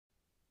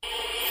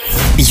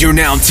You're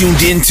now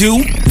tuned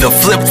into the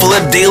Flip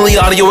Flip Daily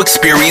Audio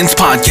Experience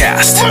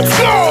Podcast. Let's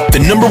go! The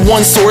number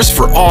one source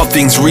for all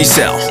things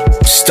resale.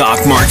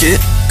 Stock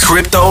market,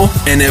 crypto,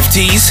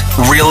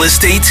 NFTs, real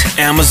estate,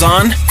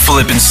 Amazon,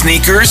 flipping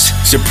sneakers,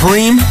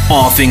 Supreme,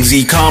 all things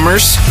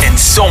e-commerce, and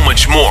so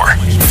much more.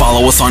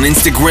 Follow us on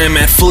Instagram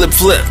at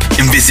FlipFlip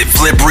and visit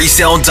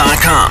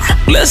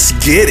flipresale.com. Let's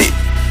get it.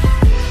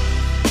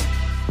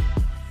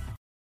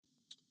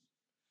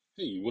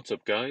 Hey, what's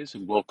up, guys,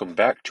 and welcome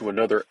back to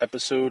another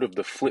episode of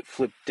the Flip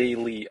Flip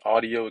Daily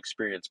Audio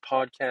Experience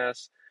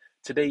Podcast.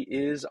 Today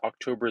is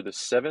October the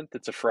 7th.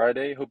 It's a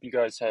Friday. Hope you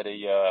guys had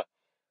oh,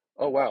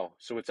 wow.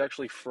 So it's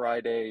actually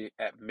Friday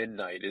at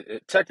midnight.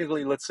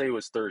 Technically, let's say it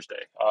was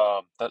Thursday.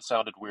 That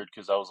sounded weird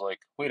because I was like,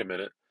 wait a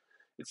minute.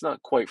 It's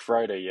not quite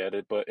Friday yet,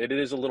 but it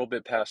is a little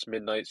bit past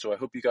midnight. So I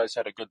hope you guys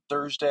had a good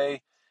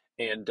Thursday,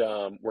 and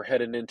we're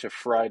heading into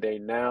Friday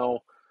now.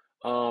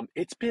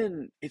 It's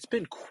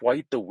been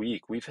quite the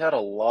week. We've had a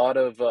lot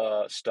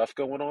of stuff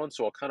going on,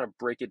 so I'll kind of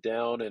break it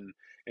down and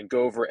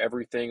go over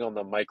everything on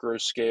the micro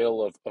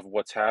scale of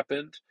what's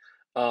happened.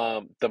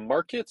 The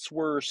markets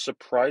were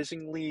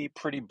surprisingly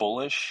pretty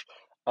bullish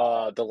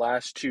the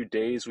last 2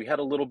 days. We had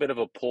a little bit of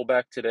a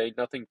pullback today,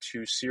 nothing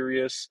too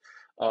serious.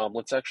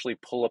 Let's actually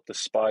pull up the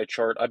SPY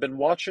chart. I've been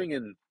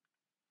doing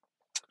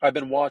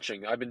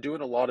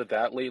a lot of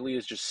that lately,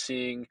 is just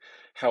seeing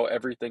how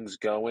everything's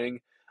going.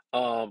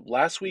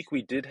 Last week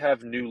we did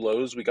have new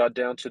lows. We got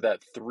down to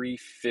that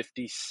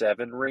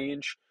 357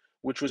 range,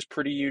 which was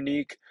pretty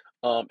unique.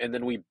 And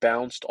then we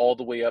bounced all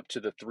the way up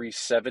to the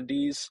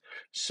 370s.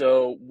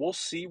 So we'll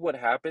see what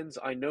happens.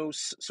 I know,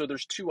 so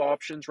there's two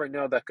options right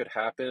now that could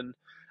happen.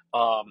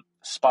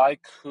 SPY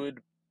could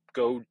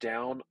go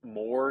down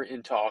more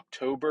into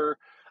October.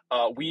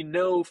 We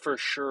know for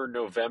sure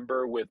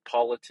November, with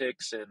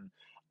politics and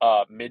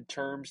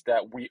midterms,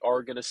 that we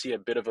are going to see a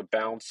bit of a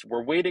bounce.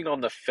 We're waiting on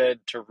the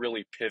Fed to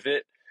really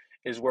pivot,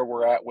 is where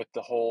we're at with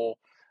the whole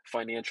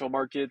financial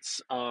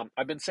markets.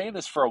 I've been saying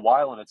this for a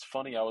while, and it's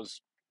funny. A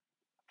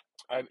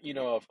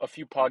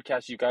few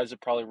podcasts you guys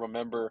would probably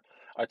remember,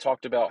 I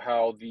talked about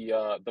how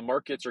the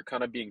markets are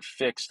kind of being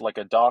fixed like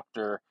a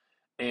doctor,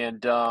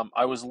 and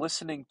I was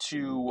listening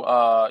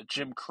to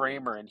Jim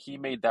Cramer, and he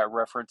made that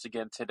reference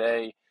again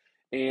today,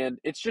 and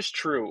it's just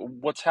true.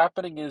 What's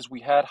happening is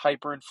we had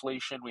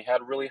hyperinflation, we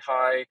had really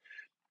high,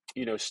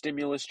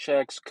 stimulus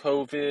checks,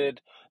 COVID,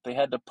 they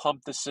had to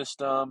pump the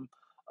system,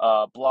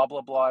 blah,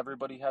 blah, blah.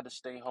 Everybody had to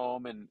stay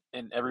home, and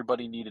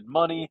everybody needed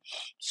money.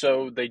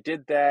 So they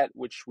did that,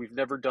 which we've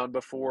never done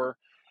before.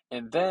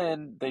 And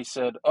then they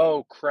said,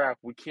 oh, crap,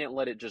 we can't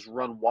let it just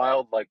run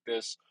wild like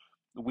this.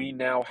 We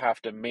now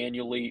have to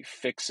manually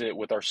fix it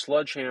with our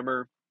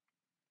sledgehammer,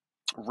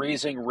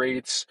 raising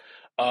rates,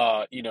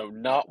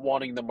 not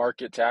wanting the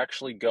market to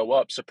actually go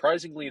up.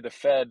 Surprisingly, the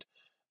Fed,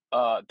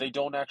 they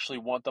don't actually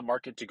want the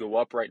market to go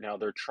up right now.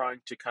 They're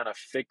trying to kind of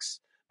fix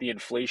the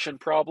inflation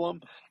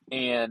problem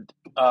and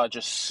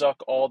just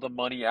suck all the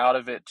money out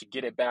of it to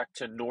get it back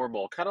to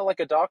normal, kind of like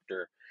a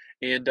doctor.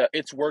 And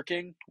it's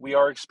working. We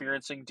are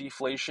experiencing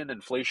deflation.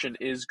 Inflation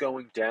is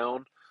going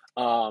down.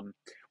 Um,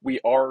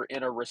 we are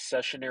in a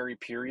recessionary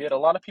period. A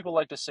lot of people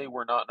like to say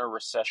we're not in a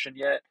recession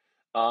yet.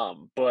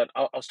 But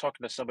I was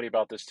talking to somebody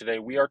about this today.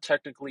 We are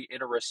technically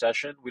in a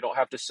recession. We don't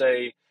have to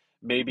say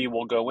maybe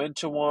we'll go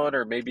into one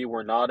or maybe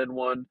we're not in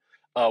one.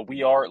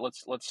 We are.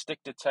 Let's stick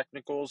to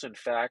technicals and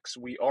facts.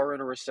 We are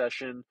in a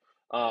recession.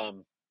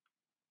 Um,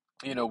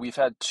 we've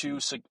had two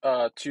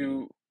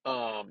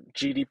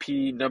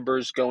GDP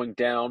numbers going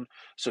down,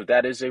 so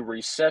that is a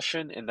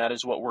recession, and that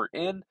is what we're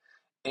in.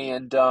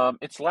 And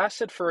it's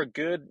lasted for a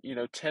good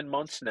 10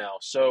 months now.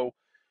 So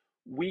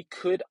we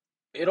could,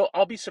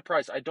 I'll be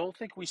surprised. I don't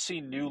think we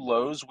see new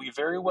lows. We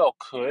very well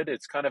could.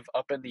 It's kind of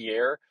up in the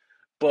air.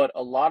 But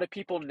a lot of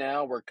people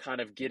now are kind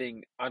of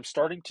I'm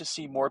starting to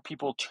see more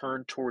people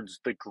turn towards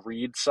the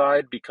greed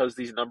side because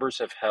these numbers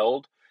have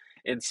held,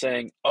 and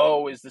saying,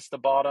 oh, is this the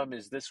bottom?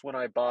 Is this when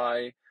I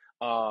buy?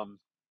 Um,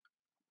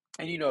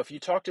 and if you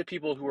talk to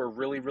people who are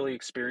really, really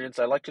experienced,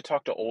 I like to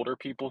talk to older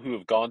people who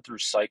have gone through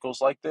cycles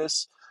like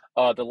this.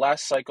 The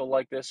last cycle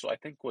like this, I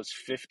think, was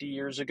 50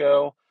 years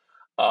ago.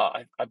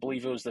 I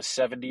believe it was the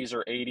 70s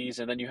or 80s,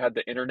 and then you had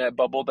the internet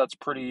bubble. That's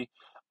pretty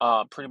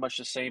much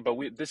the same. But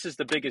this is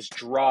the biggest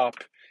drop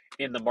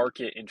in the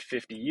market in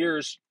 50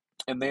 years,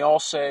 and they all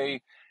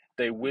say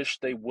they wish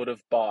they would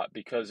have bought,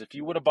 because if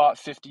you would have bought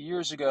 50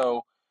 years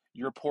ago,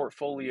 your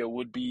portfolio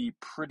would be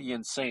pretty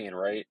insane,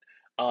 right?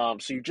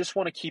 So you just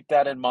want to keep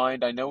that in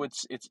mind. I know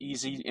it's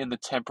easy in the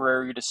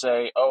temporary to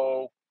say,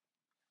 oh,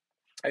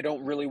 I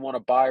don't really want to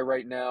buy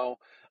right now.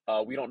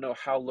 We don't know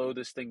how low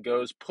this thing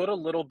goes. Put a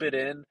little bit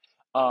in.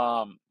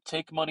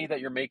 Take money that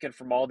you're making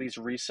from all these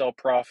resale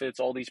profits,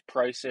 all these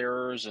price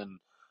errors, and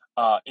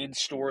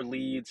in-store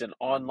leads and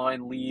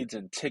online leads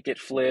and ticket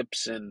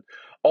flips and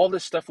all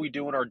this stuff we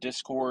do in our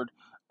Discord.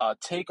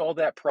 Take all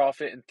that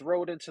profit and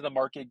throw it into the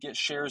market. Get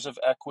shares of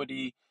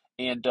equity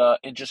and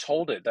just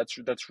hold it.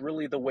 That's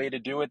really the way to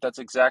do it. That's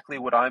exactly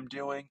what I'm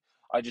doing.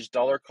 I just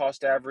dollar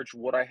cost average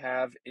what I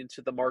have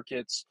into the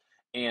markets,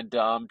 and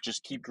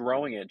just keep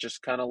growing it,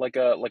 just kind of like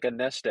a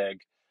nest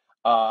egg.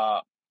 Uh,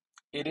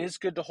 it is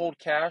good to hold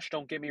cash,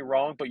 don't get me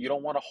wrong, but you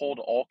don't want to hold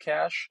all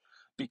cash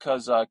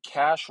because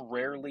cash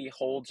rarely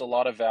holds a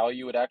lot of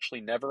value. It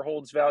actually never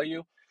holds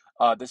value.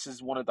 This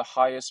is one of the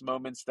highest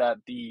moments that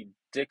the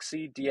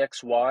Dixie,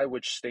 DXY,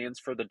 which stands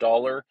for the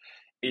dollar,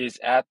 is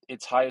at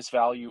its highest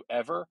value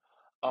ever.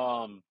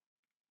 Um,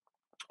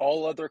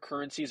 all other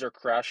currencies are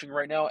crashing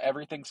right now.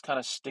 Everything's kind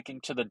of sticking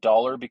to the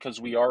dollar because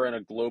we are in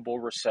a global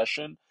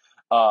recession.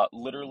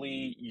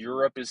 Literally,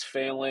 Europe is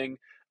failing.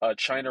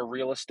 China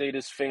real estate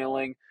is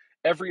failing.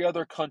 Every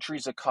other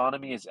country's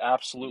economy is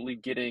absolutely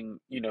getting,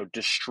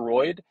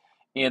 destroyed.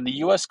 And the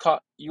U.S.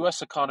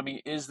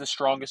 economy is the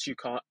strongest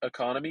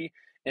economy,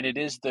 and it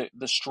is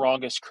the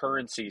strongest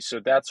currency. So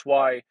that's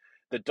why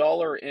the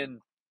dollar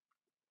in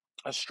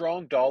a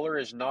strong dollar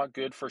is not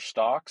good for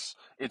stocks.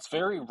 It's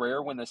very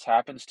rare when this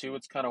happens too.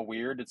 It's kind of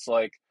weird. It's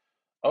like,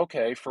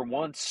 okay, for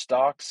once,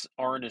 stocks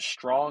aren't as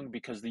strong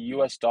because the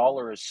US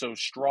dollar is so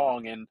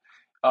strong, and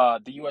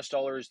the US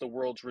dollar is the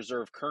world's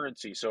reserve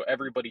currency. So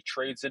everybody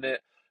trades in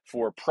it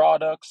for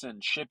products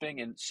and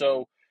shipping. And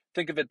so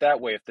think of it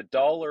that way. If the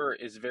dollar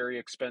is very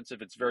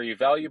expensive, it's very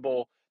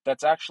valuable,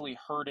 that's actually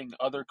hurting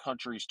other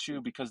countries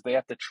too because they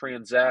have to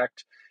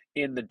transact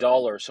in the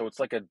dollar. So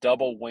it's like a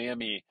double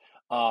whammy.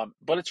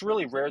 But it's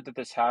really rare that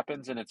this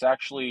happens, and it's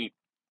actually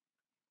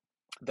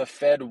the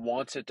Fed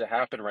wants it to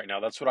happen right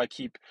now. That's what I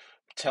keep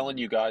telling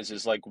you guys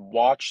is like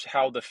watch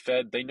how the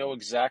Fed, they know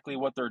exactly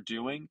what they're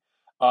doing.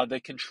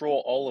 They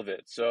control all of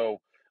it.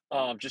 So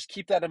just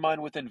keep that in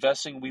mind with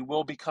investing. We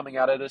will be coming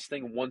out of this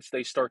thing once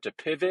they start to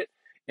pivot.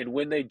 And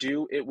when they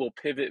do, it will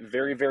pivot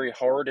very, very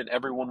hard and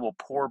everyone will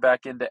pour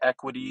back into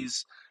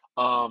equities.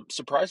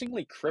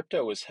 Surprisingly,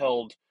 crypto is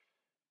held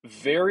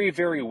very,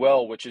 very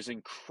well, which is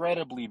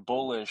incredibly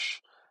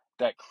bullish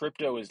that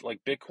crypto is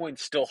like Bitcoin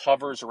still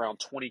hovers around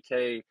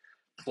 20K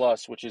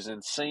plus, which is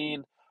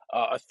insane.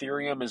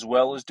 Ethereum as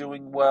well is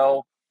doing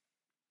well,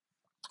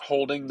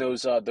 holding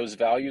those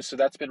values. So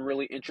that's been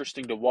really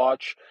interesting to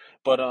watch.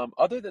 But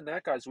other than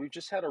that, guys, we've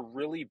just had a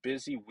really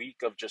busy week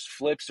of just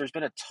flips. There's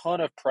been a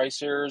ton of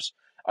price errors.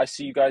 I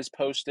see you guys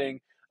posting.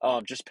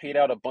 Just paid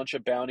out a bunch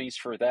of bounties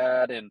for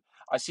that, and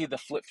I see the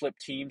flip flip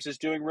teams is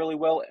doing really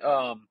well.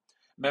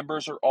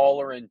 Members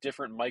are in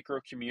different micro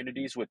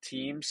communities with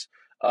teams,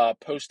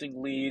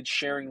 posting leads,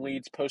 sharing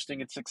leads, posting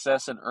its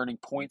success, and earning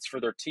points for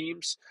their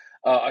teams.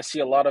 I see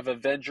a lot of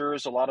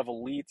Avengers, a lot of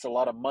elites, a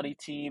lot of money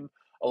team,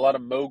 a lot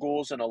of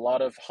moguls, and a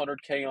lot of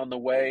 100K on the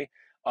way.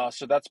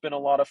 So that's been a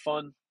lot of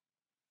fun.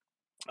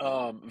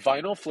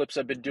 Vinyl flips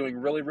have been doing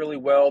really, really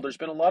well. There's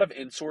been a lot of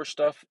in-store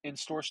stuff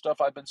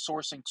I've been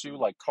sourcing too,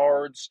 like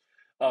cards.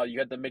 You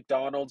had the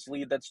McDonald's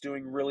lead that's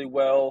doing really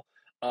well.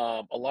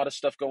 A lot of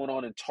stuff going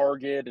on in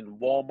Target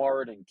and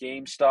Walmart and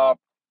GameStop.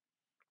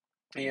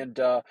 And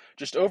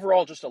just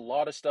overall, just a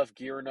lot of stuff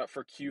gearing up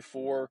for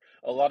Q4,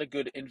 a lot of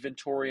good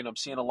inventory, and I'm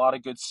seeing a lot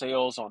of good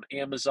sales on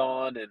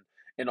Amazon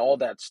and all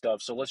that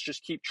stuff. So let's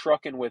just keep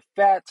trucking with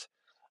that.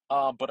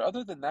 But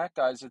other than that,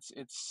 guys,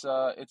 it's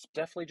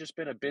definitely just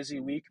been a busy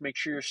week. Make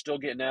sure you're still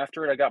getting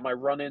after it. I got my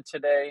run in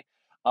today.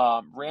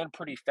 Ran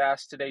pretty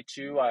fast today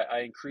too. I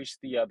increased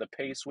the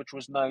pace, which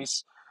was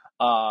nice.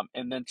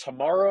 And then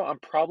tomorrow, I'm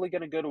probably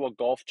going to go to a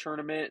golf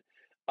tournament.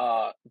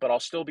 But I'll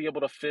still be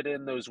able to fit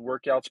in those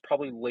workouts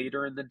probably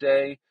later in the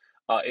day,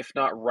 if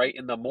not right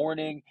in the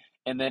morning.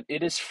 And then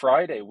it is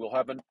Friday. We'll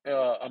have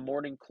a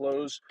morning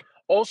close.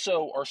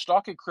 Also, our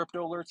stock and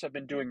crypto alerts have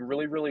been doing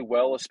really, really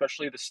well,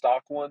 especially the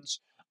stock ones.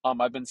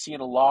 I've been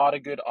seeing a lot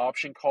of good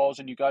option calls,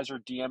 and you guys are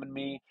DMing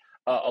me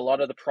a lot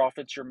of the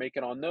profits you're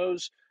making on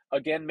those.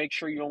 Again, make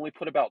sure you only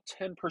put about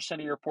 10% of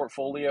your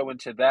portfolio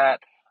into that.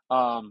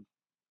 Um,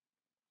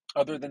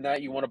 Other than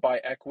that, you want to buy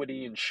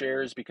equity and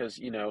shares because,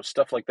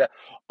 stuff like that.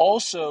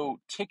 Also,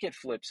 ticket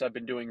flips have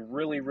been doing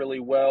really, really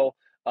well.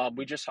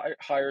 We just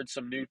hired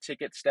some new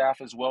ticket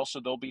staff as well, so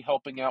they'll be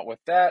helping out with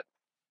that.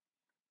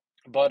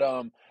 But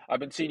I've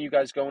been seeing you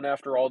guys going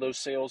after all those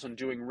sales and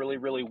doing really,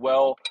 really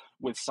well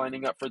with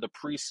signing up for the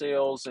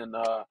pre-sales and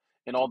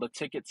all the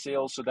ticket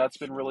sales. So that's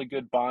been really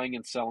good buying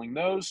and selling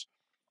those.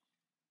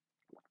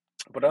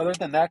 But other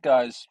than that,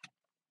 guys,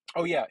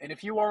 oh yeah, and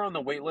if you are on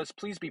the wait list,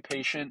 please be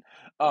patient.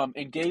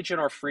 Engage in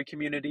our free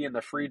community in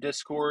the free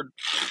Discord.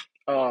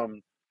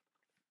 Um,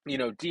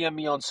 DM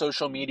me on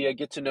social media,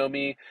 get to know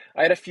me.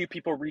 I had a few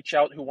people reach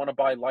out who want to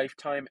buy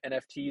lifetime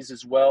NFTs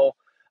as well.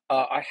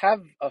 I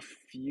have a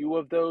few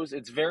of those.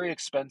 It's very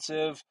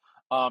expensive,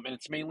 and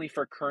it's mainly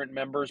for current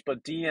members,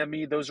 but DM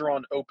me. Those are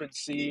on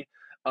OpenSea.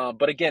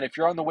 But again, if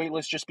you're on the wait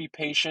list, just be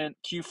patient.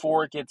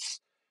 Q4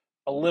 gets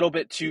a little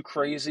bit too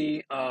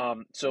crazy.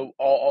 So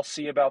I'll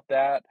see about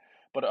that.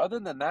 But other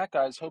than that,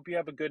 guys, hope you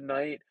have a good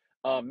night.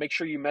 Make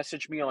sure you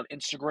message me on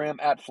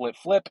Instagram at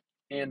FlipFlip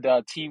and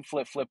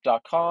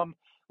teamflipflip.com.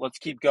 Let's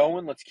keep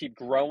going. Let's keep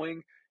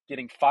growing.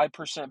 Getting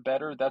 5%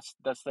 better. That's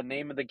the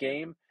name of the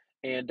game.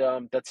 And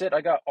that's it.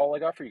 I got all I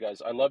got for you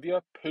guys. I love you.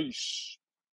 Peace.